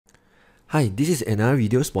Hi, this is another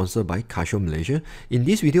video sponsored by Casio Malaysia. In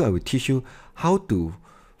this video, I will teach you how to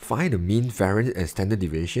find the mean, variance and standard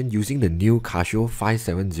deviation using the new Casio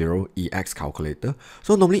 570EX calculator.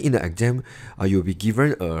 So normally in the exam, you'll be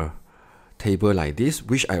given a table like this,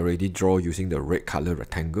 which I already draw using the red color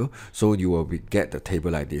rectangle. So you will get the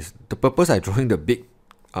table like this. The purpose I drawing the big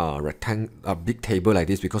big table like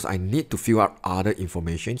this because I need to fill out other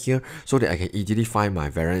information here so that I can easily find my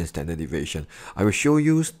variance and standard deviation. I will show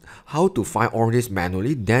you how to find all this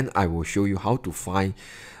manually, then I will show you how to find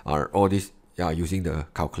all this using the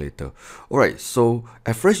calculator. Alright, so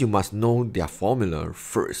at first you must know their formula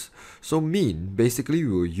first. So mean, basically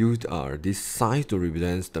we will use this sign to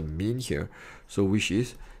represent the mean here, so which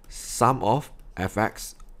is sum of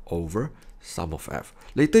fx over sum of f.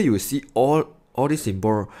 Later you will see all this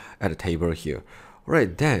symbol at the table here.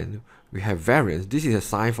 Alright, then we have variance. This is a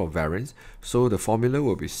sign for variance, so the formula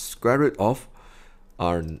will be square root of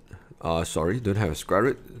sorry, don't have a square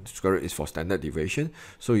root. Square root is for standard deviation.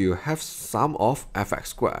 So you have sum of fx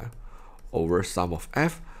squared over sum of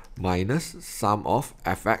f minus sum of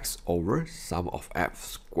fx over sum of f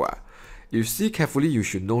squared. You see carefully, you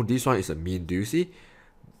should know this one is a mean. Do you see?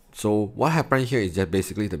 So what happened here is just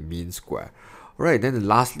basically the mean square. Alright, then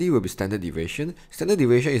lastly will be standard deviation. Standard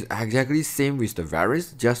deviation is exactly same with the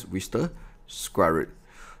variance, just with the square root.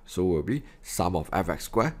 So will be sum of fx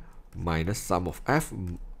squared minus sum of f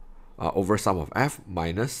over sum of f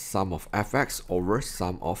minus sum of fx over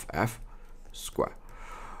sum of f squared.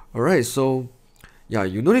 Alright, so yeah,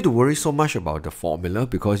 you don't need to worry so much about the formula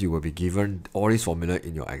because you will be given all this formula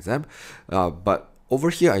in your exam. But over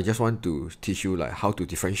here, I just want to teach you like how to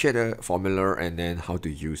differentiate the formula and then how to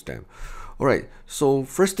use them. Alright, so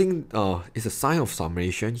first thing is a sign of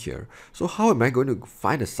summation here. So how am I going to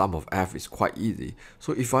find the sum of f? Is quite easy.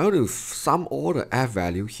 So if I want to sum all the f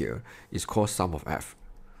value here, it's called sum of f.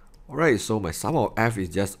 Alright, so my sum of f is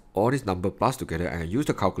just all this number plus together, and I use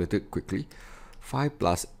the calculator quickly. 5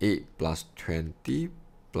 plus 8 plus 20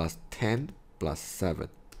 plus 10 plus 7.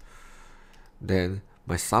 Then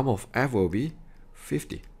my sum of f will be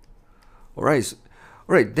 50. Alright,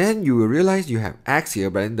 then you will realize you have x here,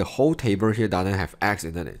 but then the whole table here doesn't have x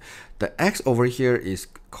in it. The x over here is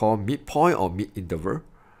called midpoint or mid-interval.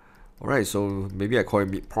 Alright, so maybe I call it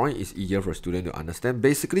midpoint. It's easier for a student to understand.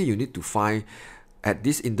 Basically, you need to find at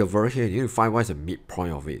this interval here, you need to find what is the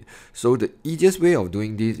midpoint of it. So the easiest way of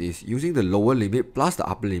doing this is using the lower limit plus the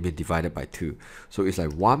upper limit divided by 2. So it's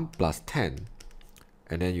like 1 plus 10,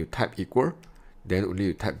 and then you type equal, then only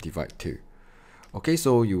you type divide 2. Okay,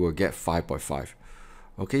 so you will get 5.5.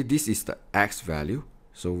 Okay, this is the x value,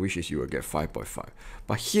 so which is you will get 5.5.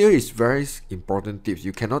 But here is very important tips.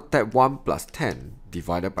 You cannot type 1 plus 10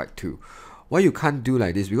 divided by 2. Why you can't do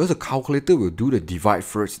like this? Because the calculator will do the divide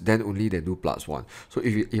first, then only they do plus 1. So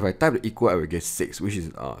if I type the equal, I will get 6, which is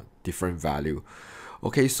a different value.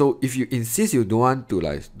 Okay, so if you insist you don't want to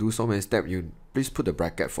like do so many steps, you please put the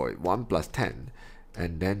bracket for it, 1 plus 10,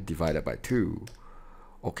 and then divided by 2.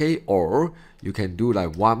 Okay, or you can do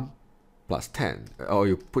like 1 plus 10, or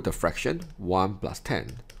you put the fraction 1 plus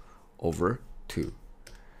 10 over 2.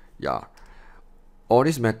 Yeah. All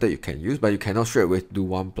this method you can use, but you cannot straight away do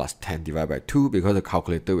 1 plus 10 divided by 2 because the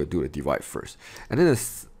calculator will do the divide first. And then the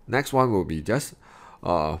next one will be just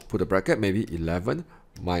put a bracket, maybe 11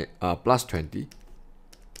 plus 20,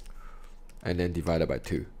 and then divided by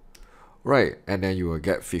 2. Right, and then you will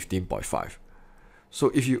get 15.5.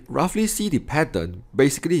 So if you roughly see the pattern,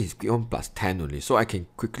 basically it's given plus 10 only. So I can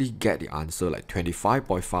quickly get the answer like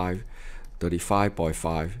 25.5,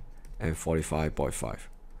 35.5, and 45.5.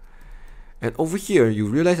 And over here, you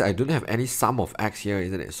realize I don't have any sum of x here,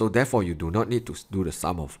 isn't it? So therefore, you do not need to do the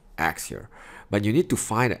sum of x here. But you need to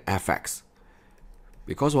find the fx.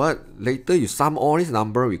 Because what? Later you sum all these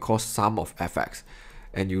numbers, we call sum of fx.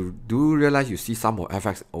 And you do realize you see sum of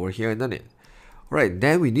fx over here, isn't it? Alright,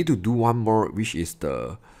 then we need to do one more, which is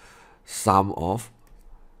the sum of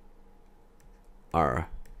our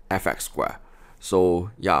fx squared. So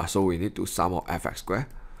yeah, so we need to sum of fx squared.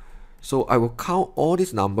 So I will count all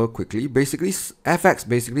this number quickly. Basically, fx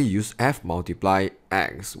basically use f multiply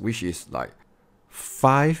x, which is like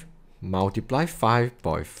 5 multiply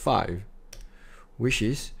 5.5, which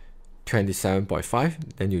is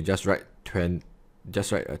 27.5. Then you just write a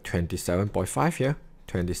 27.5 here,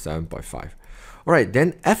 27.5. Alright,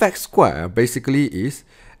 then fx squared basically is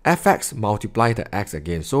fx multiply the x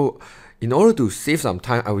again. So in order to save some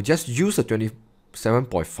time, I will just use the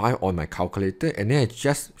 27.5 on my calculator, and then I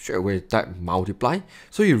just straight away type multiply.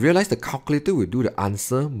 So you realize the calculator will do the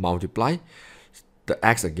answer multiply the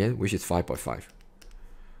x again, which is 5.5.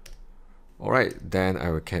 Alright, then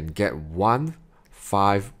I can get 1,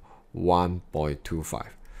 5, 1.25.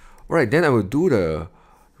 Alright, then I will do the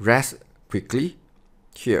rest quickly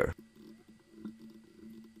here.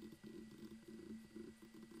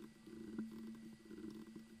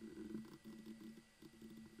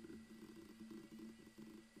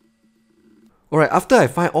 Alright, after I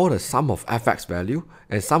find all the sum of fx value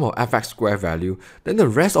and sum of fx square value, then the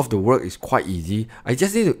rest of the work is quite easy. I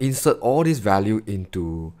just need to insert all this value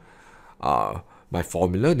into my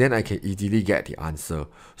formula, then I can easily get the answer.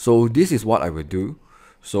 So this is what I will do.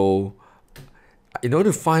 So in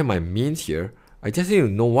order to find my means here, I just need to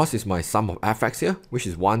know what is my sum of fx here, which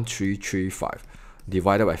is 1335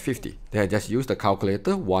 divided by 50. Then I just use the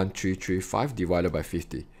calculator, 1335 divided by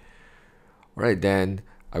 50. Alright, then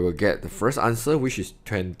I will get the first answer, which is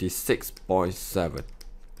 26.7.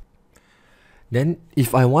 Then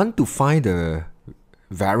if I want to find the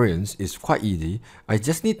variance, it's quite easy. I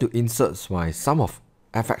just need to insert my sum of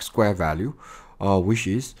fx square value, which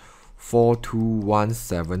is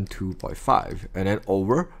 42172.5, and then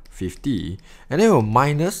over 50, and then we'll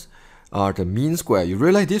minus the mean square. You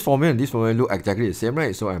realize this formula and this formula look exactly the same,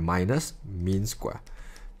 right? So I minus mean square.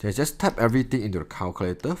 Then I just type everything into the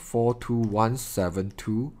calculator,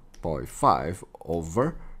 42172.5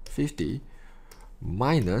 over 50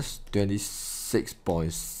 minus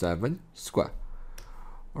 26.7 square.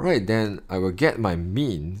 Alright, then I will get my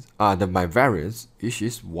mean, my variance, which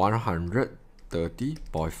is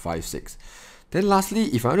 130.56. Then lastly,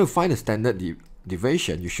 if I want to find the standard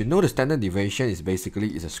deviation, you should know the standard deviation is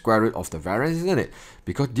basically a square root of the variance, isn't it?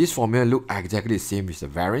 Because this formula look exactly the same as the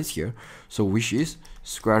variance here, so which is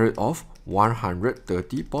square root of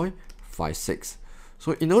 130.56.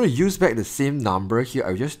 So in order to use back the same number here,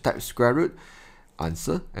 I will just type square root,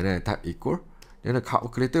 answer, and then I type equal. Then the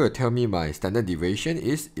calculator will tell me my standard deviation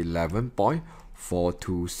is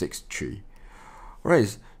 11.4263.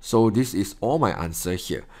 Alright, so this is all my answer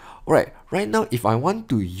here. Alright, right now if I want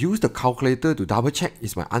to use the calculator to double check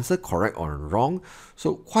is my answer correct or wrong,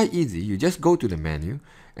 so quite easy. You just go to the menu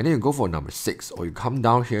and then you go for number 6, or you come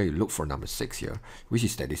down here, you look for number 6 here, which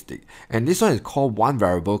is statistic. And this one is called one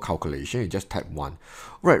variable calculation. You just type 1.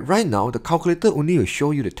 Alright, right now the calculator only will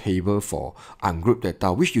show you the table for ungrouped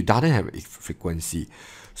data, which you doesn't have a frequency.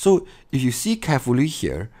 So if you see carefully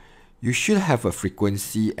here, you should have a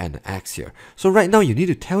frequency and an x here. So right now you need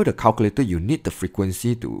to tell the calculator you need the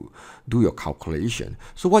frequency to do your calculation.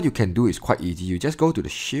 So what you can do is quite easy. You just go to the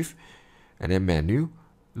shift and then menu,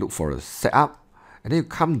 look for the setup, and then you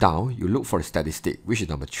come down, you look for the statistic, which is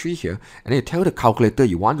number 3 here, and then you tell the calculator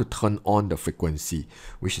you want to turn on the frequency,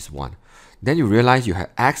 which is 1. Then you realize you have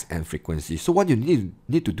x and frequency. So what you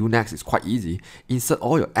need to do next is quite easy. Insert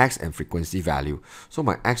all your x and frequency value. So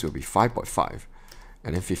my x will be 5.5,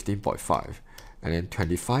 and then 15.5, and then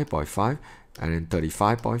 25.5, and then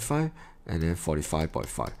 35.5, and then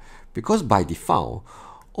 45.5. Because by default,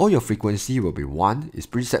 all your frequency will be 1, is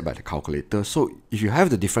preset by the calculator. So if you have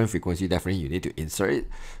the different frequency, definitely you need to insert it.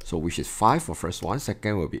 So which is 5 for first one,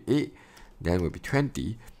 second will be 8, then will be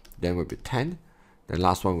 20, then will be 10, then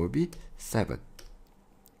last one will be 7.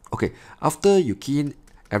 Okay, after you key in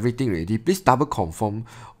everything ready, please double confirm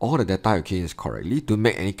all the data you key in is correctly. Don't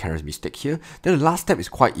make any careless mistake here. Then the last step is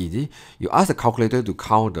quite easy. You ask the calculator to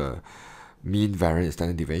count the mean, variance, and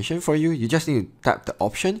standard deviation for you. You just need to tap the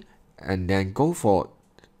option and then go for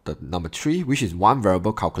the number 3, which is one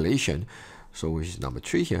variable calculation. So which is number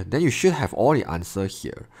 3 here. Then you should have all the answer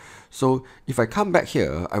here. So if I come back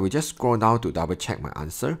here, I will just scroll down to double check my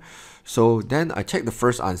answer. So then I check the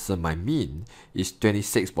first answer, my mean is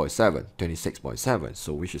 26.7,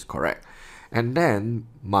 so which is correct. And then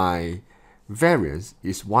my variance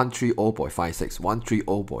is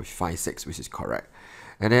 130.56, which is correct.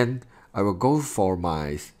 And then I will go for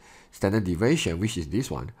my standard deviation, which is this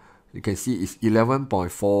one. You can see it's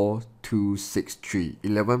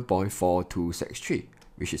 11.4263,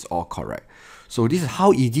 which is all correct. So this is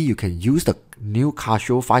how easy you can use the new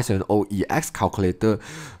Casio 570EX calculator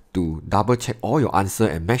to double check all your answer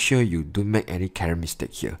and make sure you don't make any careless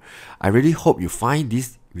mistake here. I really hope you find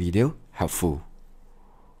this video helpful.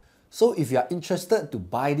 So if you are interested to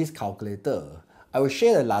buy this calculator, I will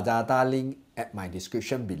share the Lazada link at my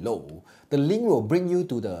description below. The link will bring you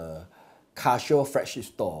to the Casio Flagship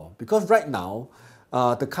store, because right now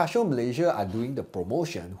the Casio Malaysia are doing the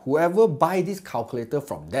promotion. Whoever buy this calculator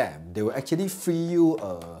from them, they will actually free you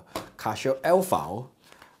a Casio L file.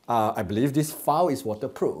 I believe this file is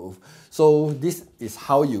waterproof. So this is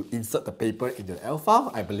how you insert the paper into the L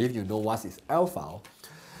file. I believe you know what is L file.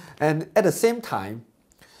 And at the same time,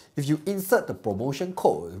 if you insert the promotion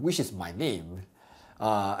code, which is my name,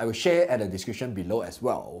 I will share at the description below as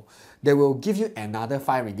well, they will give you another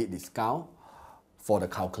 5 ringgit discount for the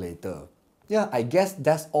calculator. Yeah, I guess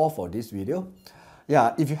that's all for this video.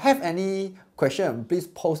 Yeah, if you have any question, please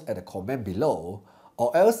post at the comment below,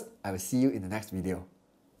 or else I will see you in the next video.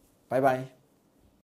 Bye bye.